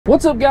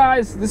What's up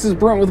guys, this is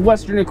Brent with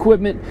Western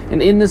Equipment,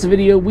 and in this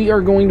video we are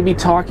going to be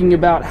talking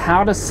about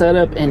how to set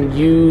up and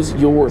use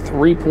your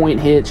 3-point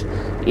hitch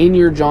in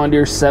your John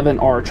Deere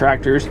 7R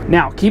tractors.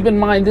 Now keep in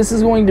mind this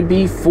is going to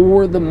be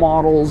for the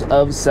models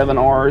of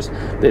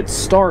 7Rs that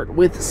start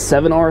with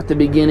 7R at the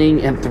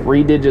beginning and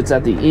 3 digits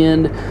at the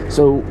end.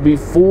 So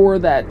before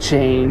that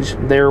change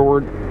there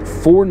were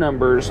 4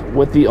 numbers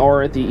with the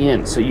R at the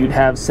end, so you'd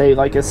have say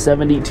like a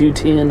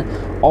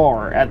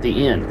 7210R at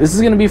the end. This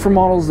is going to be for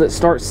models that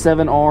start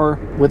 7R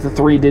with the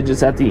 3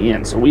 digits at the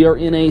end. So we are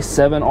in a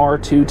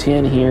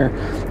 7R210 here,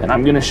 and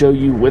I'm going to show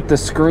you with the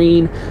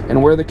screen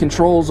and where the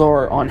controls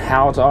are on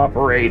how to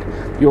operate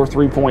your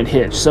 3-point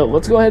hitch. So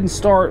let's go ahead and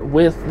start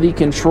with the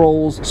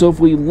controls. So if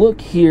we look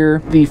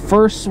here, the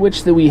first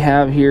switch that we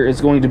have here is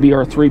going to be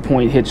our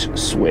 3-point hitch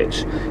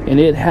switch,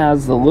 and it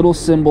has the little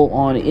symbol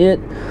on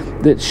it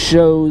that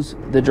shows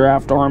the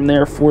draft arm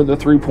there for the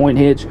 3-point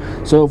hitch.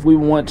 So if we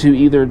want to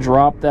either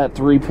drop that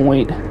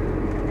 3-point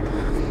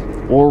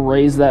or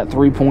raise that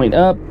 3-point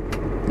up,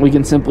 we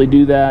can simply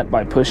do that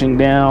by pushing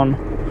down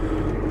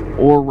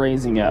or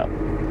raising up.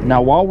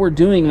 Now while we're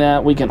doing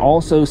that, we can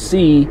also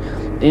see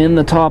in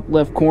the top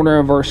left corner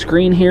of our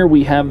screen here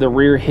we have the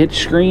rear hitch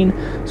screen.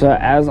 So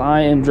as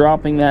I am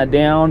dropping that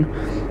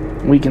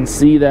down, we can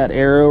see that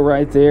arrow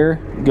right there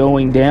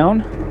going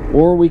down,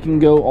 or we can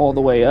go all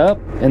the way up,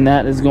 and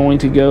that is going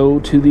to go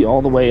to the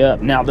all the way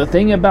up. Now the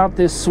thing about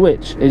this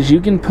switch is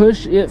you can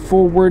push it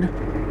forward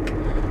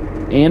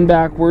and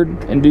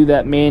backward and do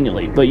that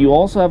manually, but you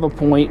also have a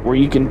point where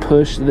you can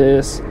push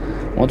this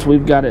once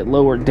we've got it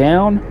lowered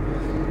down.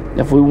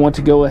 If we want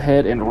to go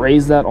ahead and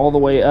raise that all the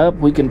way up,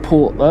 we can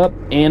pull up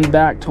and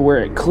back to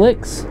where it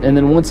clicks, and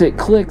then once it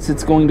clicks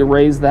it's going to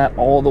raise that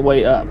all the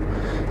way up.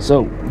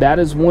 So that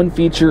is one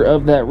feature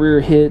of that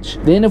rear hitch.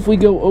 Then if we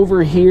go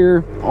over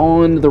here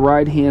on the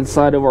right hand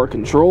side of our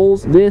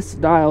controls, this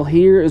dial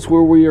here is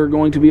where we are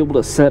going to be able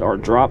to set our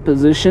drop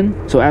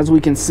position. So as we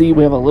can see,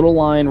 we have a little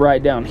line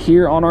right down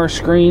here on our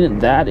screen.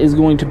 That is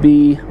going to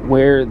be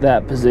where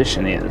that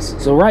position is.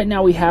 So right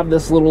now we have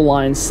this little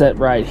line set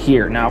right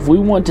here. Now if we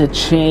want to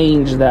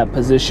change that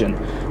position,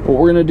 what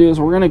we're going to do is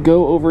we're going to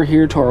go over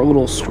here to our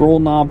little scroll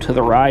knob to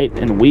the right,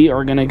 and we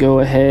are going to go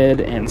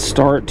ahead and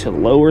start to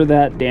lower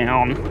that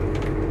down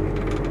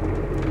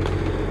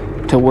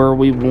to where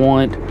we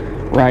want.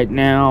 Right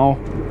now,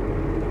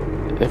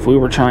 if we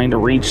were trying to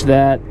reach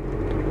that,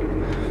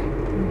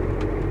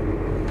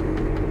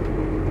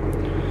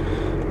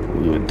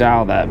 we would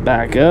dial that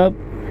back up,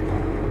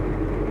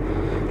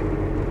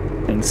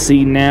 and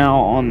see now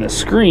on the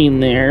screen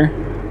there,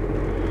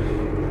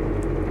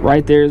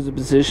 right there is the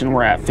position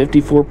we're at,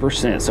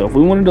 54%. So if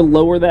we wanted to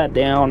lower that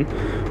down,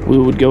 we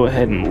would go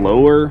ahead and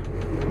lower,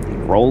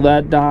 roll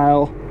that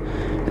dial,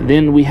 and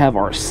then we have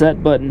our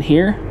set button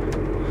here.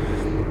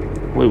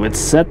 We would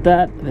set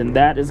that, and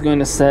that is going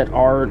to set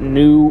our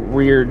new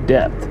rear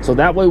depth. So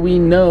that way we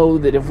know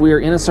that if we are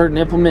in a certain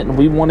implement and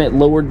we want it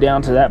lowered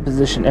down to that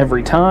position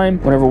every time,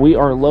 whenever we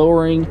are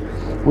lowering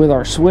with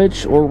our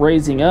switch or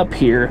raising up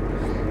here,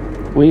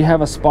 we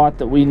have a spot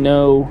that we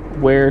know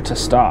where to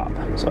stop.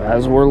 So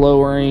as we're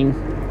lowering,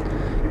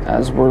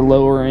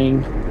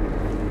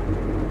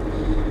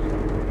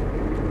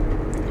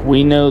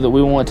 we know that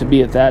we want to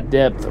be at that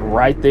depth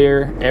right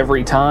there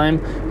every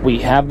time. We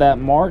have that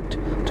marked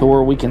to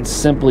where we can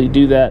simply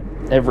do that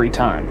every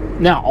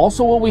time. Now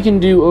also what we can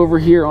do over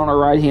here on our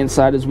right hand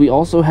side is we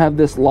also have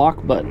this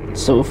lock button.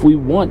 So if we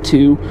want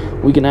to,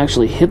 we can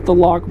actually hit the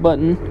lock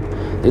button.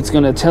 It's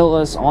going to tell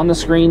us on the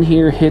screen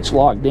here, hitch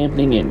lock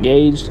dampening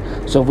engaged.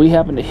 So if we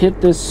happen to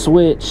hit this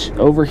switch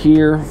over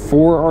here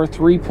for our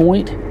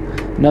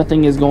 3-point,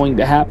 nothing is going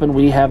to happen.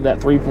 We have that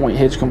 3-point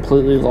hitch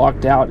completely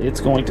locked out.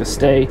 It's going to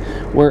stay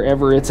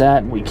wherever it's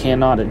at, and we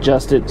cannot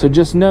adjust it. So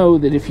just know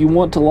that if you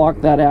want to lock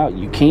that out,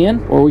 you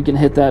can, or we can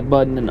hit that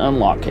button and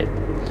unlock it.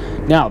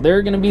 Now there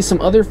are going to be some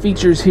other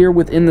features here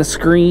within the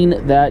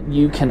screen that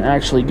you can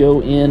actually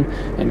go in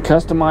and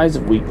customize.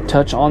 If we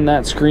touch on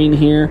that screen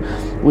here,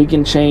 we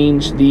can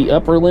change the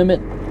upper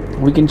limit,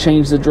 we can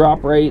change the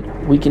drop rate,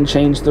 we can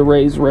change the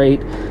raise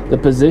rate. The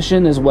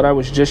position is what I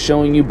was just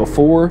showing you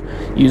before,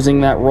 using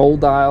that roll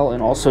dial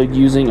and also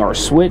using our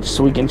switch,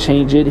 so we can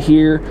change it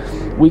here.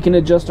 We can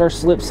adjust our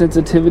slip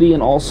sensitivity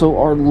and also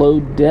our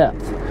load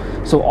depth.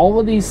 So all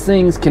of these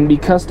things can be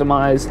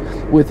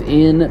customized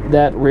within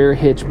that rear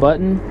hitch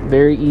button.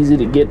 Very easy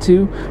to get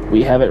to.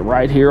 We have it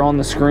right here on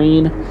the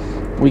screen.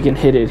 We can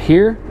hit it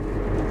here.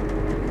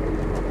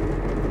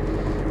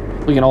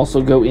 We can also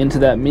go into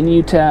that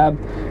menu tab,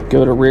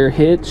 go to rear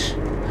hitch,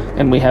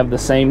 and we have the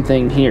same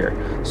thing here.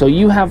 So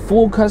you have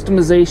full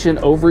customization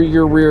over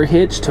your rear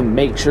hitch to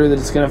make sure that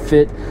it's going to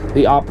fit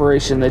the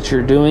operation that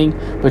you're doing,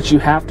 but you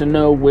have to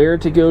know where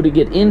to go to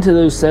get into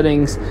those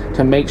settings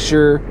to make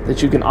sure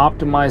that you can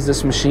optimize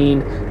this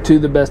machine to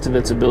the best of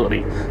its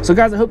ability. So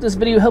guys, I hope this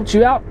video helped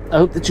you out. I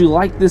hope that you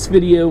liked this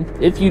video.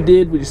 If you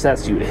did, we just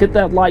ask you to hit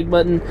that like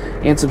button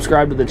and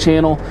subscribe to the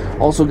channel.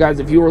 Also guys,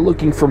 if you are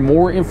looking for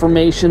more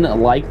information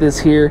like this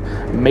here,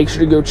 make sure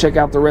to go check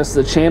out the rest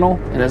of the channel.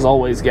 And as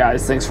always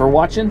guys, thanks for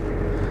watching.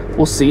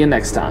 We'll see you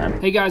next time.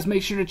 Hey guys,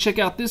 make sure to check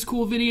out this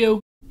cool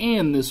video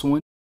and this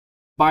one.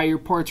 Buy your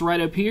parts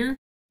right up here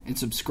and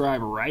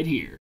subscribe right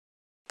here.